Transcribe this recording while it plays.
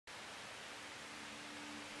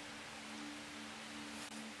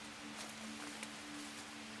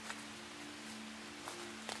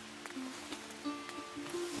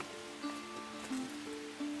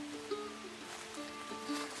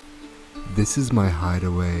This is my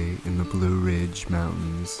hideaway in the Blue Ridge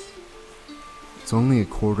Mountains. It's only a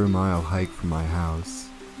quarter-mile hike from my house,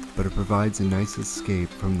 but it provides a nice escape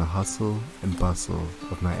from the hustle and bustle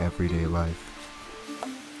of my everyday life.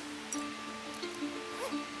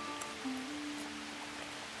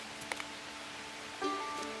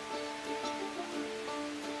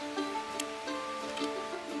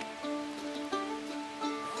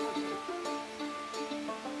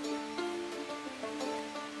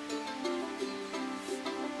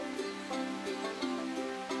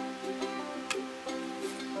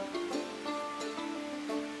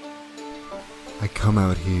 I come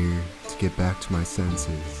out here to get back to my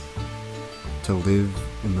senses, to live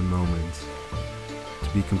in the moment, to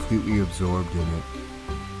be completely absorbed in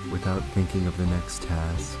it without thinking of the next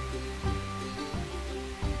task.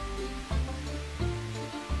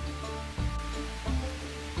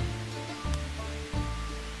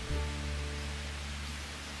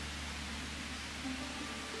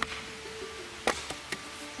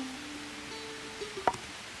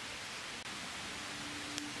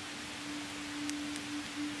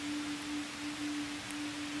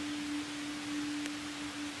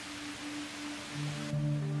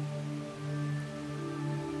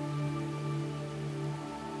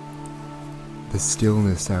 The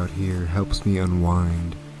stillness out here helps me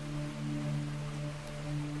unwind.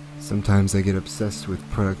 Sometimes I get obsessed with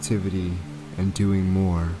productivity and doing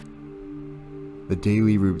more. The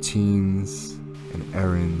daily routines and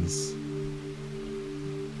errands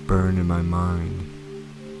burn in my mind.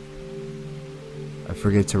 I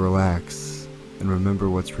forget to relax and remember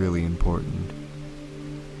what's really important.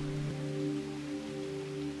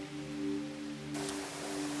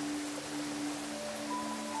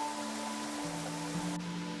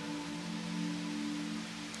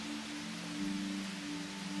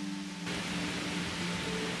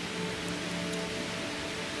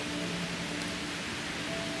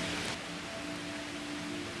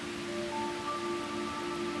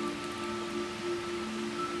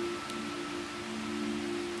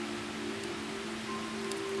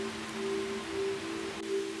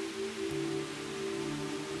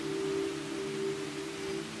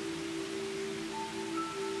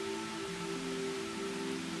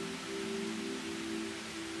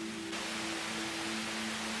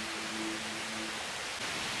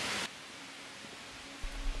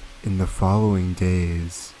 In the following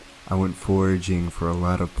days, I went foraging for a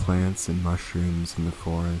lot of plants and mushrooms in the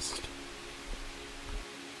forest.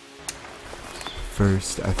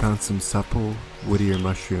 First, I found some supple, woodier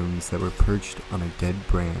mushrooms that were perched on a dead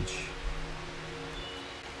branch.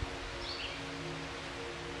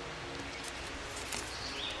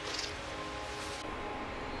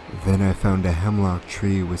 Then I found a hemlock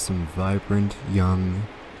tree with some vibrant, young,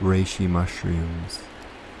 reishi mushrooms.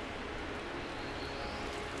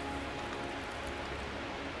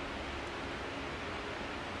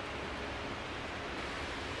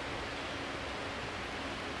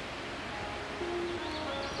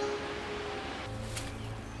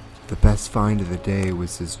 The best find of the day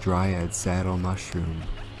was this Dryad saddle mushroom.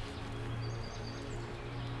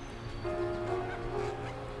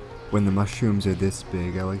 When the mushrooms are this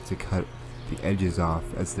big, I like to cut the edges off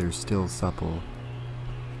as they're still supple.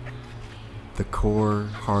 The core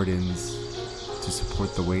hardens to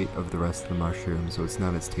support the weight of the rest of the mushroom, so it's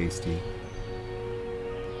not as tasty.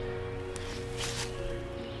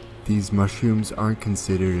 These mushrooms aren't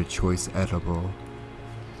considered a choice edible,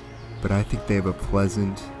 but I think they have a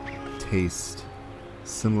pleasant taste,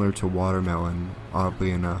 similar to watermelon,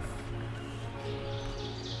 oddly enough.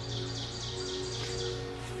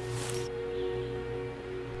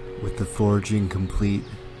 With the foraging complete,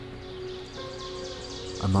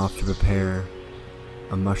 I'm off to prepare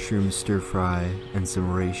a mushroom stir fry and some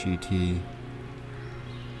reishi tea.